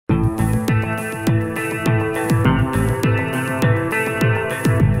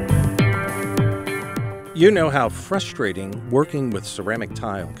You know how frustrating working with ceramic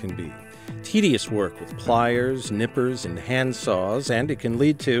tile can be. Tedious work with pliers, nippers, and hand saws, and it can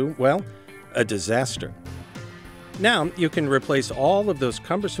lead to, well, a disaster. Now you can replace all of those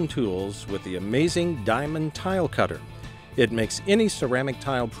cumbersome tools with the amazing diamond tile cutter. It makes any ceramic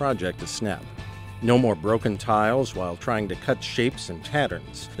tile project a snap. No more broken tiles while trying to cut shapes and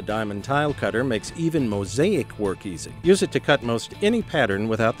patterns. The diamond tile cutter makes even mosaic work easy. Use it to cut most any pattern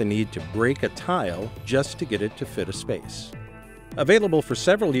without the need to break a tile just to get it to fit a space. Available for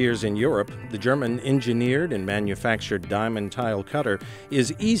several years in Europe, the German-engineered and manufactured diamond tile cutter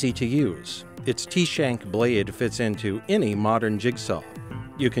is easy to use. Its T-shank blade fits into any modern jigsaw.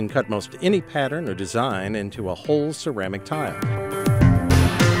 You can cut most any pattern or design into a whole ceramic tile.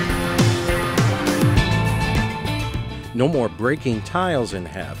 No more breaking tiles in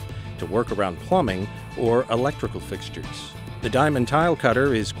half to work around plumbing or electrical fixtures. The diamond tile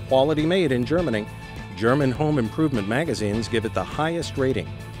cutter is quality made in Germany. German home improvement magazines give it the highest rating.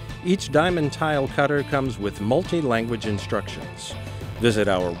 Each diamond tile cutter comes with multi-language instructions. Visit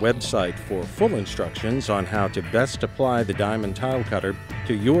our website for full instructions on how to best apply the diamond tile cutter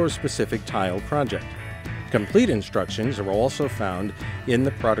to your specific tile project. Complete instructions are also found in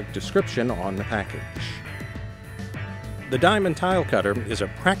the product description on the package. The diamond tile cutter is a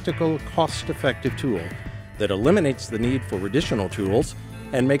practical, cost-effective tool that eliminates the need for additional tools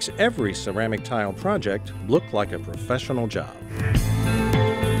and makes every ceramic tile project look like a professional job.